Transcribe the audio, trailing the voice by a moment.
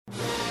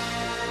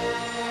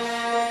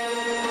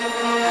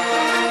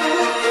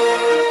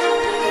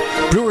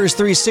Brewers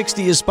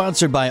 360 is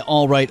sponsored by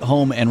All Right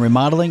Home and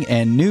Remodeling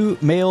and New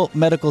Mayo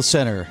Medical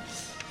Center.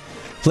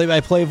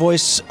 Play-by-play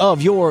voice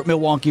of your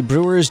Milwaukee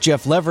Brewers,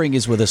 Jeff Levering,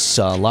 is with us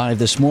live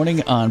this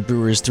morning on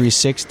Brewers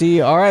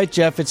 360. All right,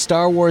 Jeff, it's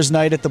Star Wars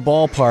night at the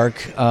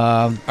ballpark.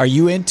 Are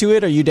you into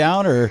it? Are you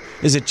down, or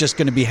is it just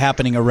going to be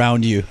happening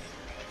around you?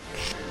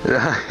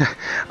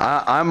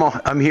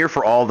 I'm here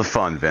for all the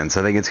fun, Vince.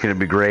 I think it's going to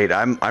be great.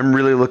 I'm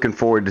really looking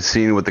forward to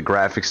seeing what the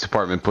graphics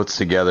department puts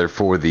together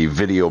for the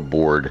video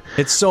board.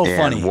 It's so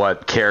funny. And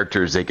what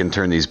characters they can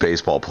turn these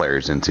baseball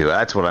players into.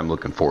 That's what I'm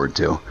looking forward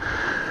to.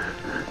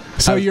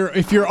 So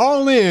if you're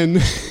all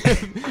in,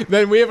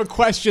 then we have a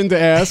question to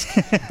ask,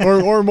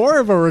 or more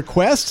of a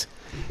request,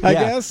 I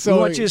guess. So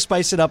we want you to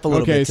spice it up a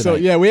little bit tonight.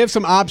 Okay, so we have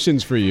some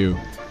options for you.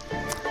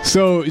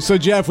 So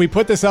Jeff, we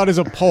put this out as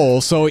a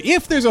poll. So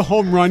if there's a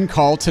home run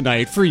call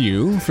tonight for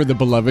you, for the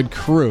beloved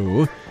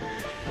crew,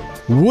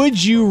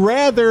 would you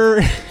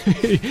rather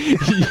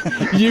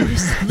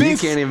use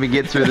this? You can't even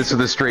get through this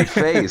with a straight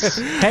face.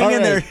 Hang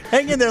in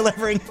there,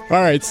 Levering.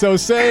 All right, so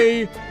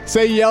say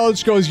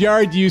Yelich goes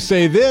yard, do you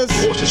say this?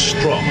 The force is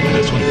strong with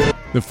this one.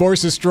 The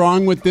force is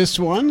strong with this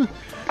one.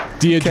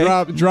 Do you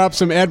drop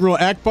some Admiral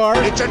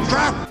Akbar? It's a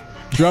trap.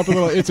 Drop a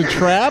little, it's a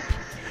trap.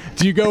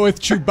 Do you go with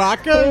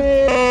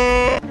Chewbacca?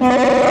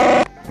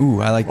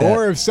 Ooh, I like that.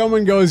 Or if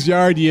someone goes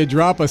yard, do you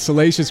drop a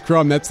Salacious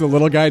Crumb? That's the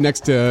little guy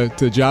next to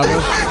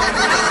Jabba.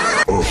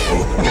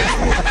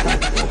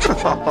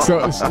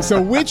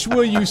 So which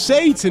will you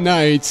say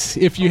tonight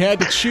if you had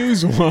to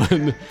choose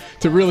one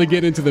to really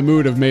get into the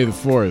mood of May the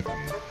 4th?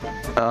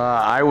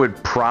 I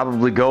would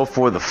probably go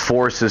for the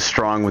force is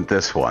strong with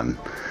this one.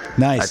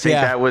 Nice. I think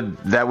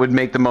that would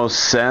make the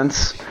most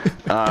sense.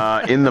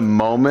 In the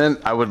moment,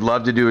 I would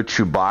love to do a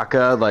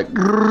Chewbacca,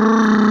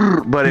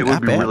 but it would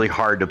be really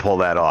hard to pull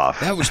that off.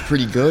 That was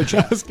pretty good,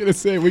 Jeff. I was going to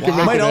say, we can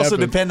make it might also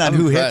happen. depend on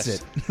who hits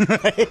it.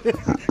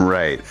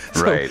 Right.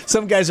 So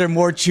some guys are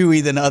more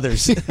chewy than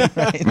others.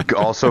 Right?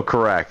 Also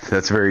correct.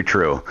 That's very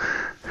true.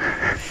 Do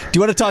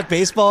you want to talk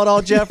baseball at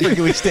all, Jeff, or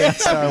can we stay on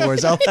Star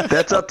Wars?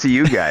 That's up to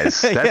you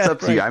guys. That's up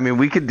to you. I mean,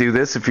 we could do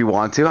this if you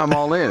want to. I'm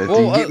all in.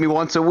 You get me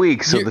once a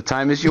week, so the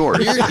time is yours.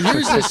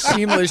 Here's a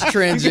seamless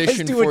transition you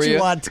guys do for what you. you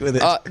want with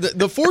it.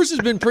 The force has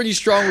been pretty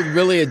strong with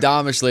Willie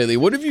Adames lately.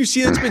 What have you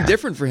seen that's been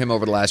different for him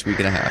over the last week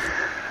and a half?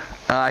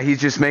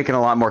 He's just making a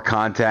lot more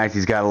contact.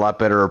 He's got a lot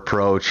better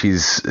approach.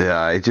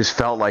 It just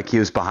felt like he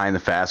was behind the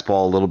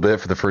fastball a little bit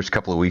for the first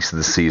couple of weeks of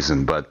the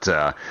season. But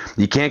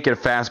you can't get a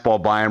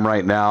fastball by him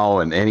right now,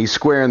 and he's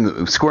squaring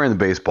the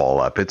baseball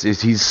up.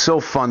 He's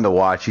so fun to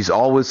watch. He's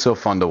always so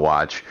fun to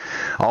watch.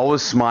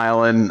 Always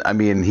smiling. I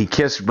mean, he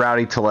kissed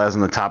Rowdy Tellez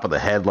on the top of the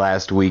head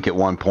last week at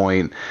one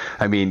point.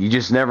 I mean, you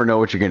just never know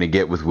what you're going to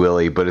get with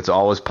Willie, but it's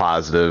always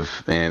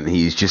positive, and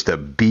he's just a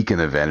beacon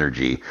of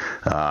energy.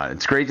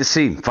 It's great to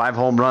see 5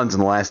 home runs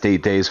in the last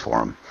 8 days for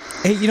him.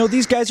 Hey,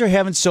 these guys are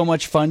having so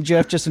much fun,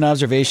 Jeff. Just an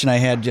observation I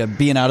had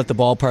being out at the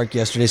ballpark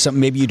yesterday, something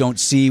maybe you don't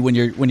see when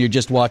you're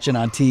just watching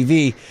on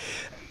TV.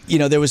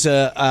 There was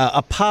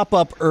a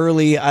pop-up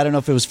early, I don't know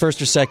if it was first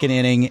or second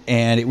inning,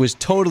 and it was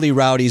totally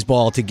Rowdy's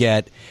ball to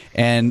get,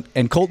 and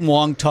Colton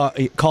Wong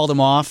called him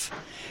off.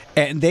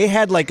 And they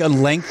had like a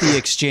lengthy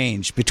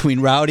exchange between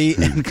Rowdy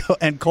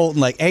and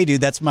Colton, like, hey,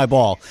 dude, that's my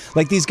ball.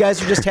 Like, these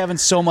guys are just having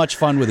so much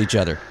fun with each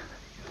other.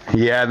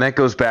 Yeah, and that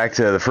goes back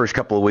to the first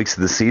couple of weeks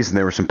of the season.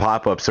 There were some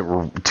pop-ups that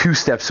were 2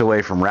 steps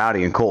away from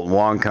Rowdy, and Colton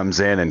Wong comes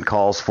in and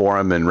calls for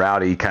him, and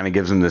Rowdy kind of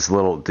gives him this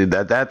little, dude,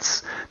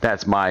 that's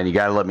mine. You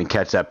got to let me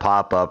catch that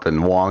pop-up,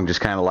 and Wong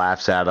just kind of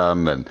laughs at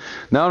him, and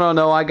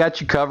no, I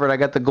got you covered. I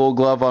got the Gold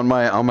Glove on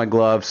my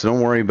glove, so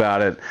don't worry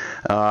about it.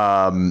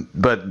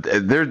 But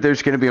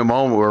there's going to be a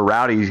moment where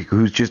Rowdy,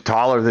 who's just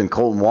taller than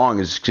Colton Wong,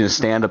 is going to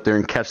stand up there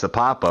and catch the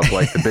pop-up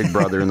like the big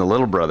brother and the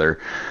little brother.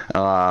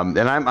 And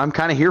I'm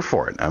kind of here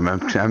for it.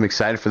 I'm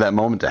excited for that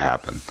moment to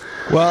happen.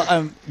 Well,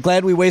 I'm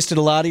glad we wasted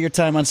a lot of your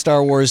time on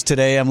Star Wars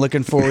today. I'm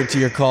looking forward to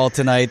your call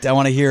tonight. I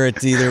want to hear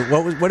it either.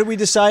 What did we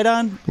decide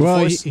on?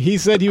 Well, he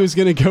said he was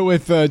going to go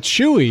with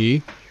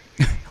Chewy.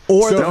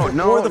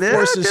 The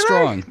force is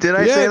strong. Did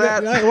I say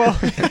that?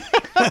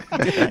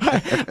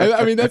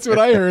 I mean, that's what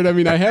I heard. I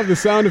mean, I have the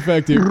sound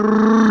effect here.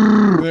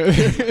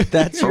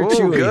 That's your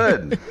Chewy.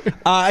 Good.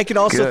 I could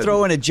also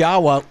throw in a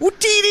Jawa.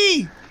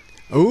 Utini!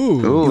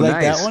 Ooh, you like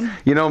nice. that one?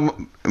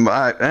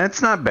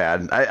 That's not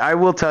bad. I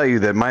will tell you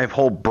that my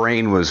whole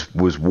brain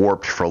was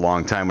warped for a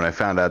long time when I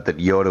found out that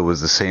Yoda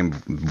was the same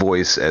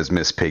voice as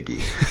Miss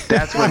Piggy.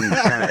 That's when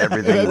kind of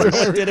everything was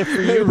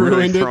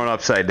really thrown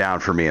upside down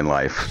for me in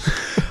life.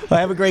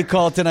 Well, have a great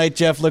call tonight,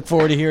 Jeff. Look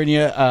forward to hearing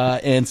you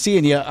and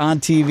seeing you on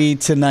TV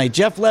tonight.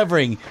 Jeff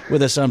Levering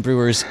with us on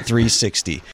Brewers 360.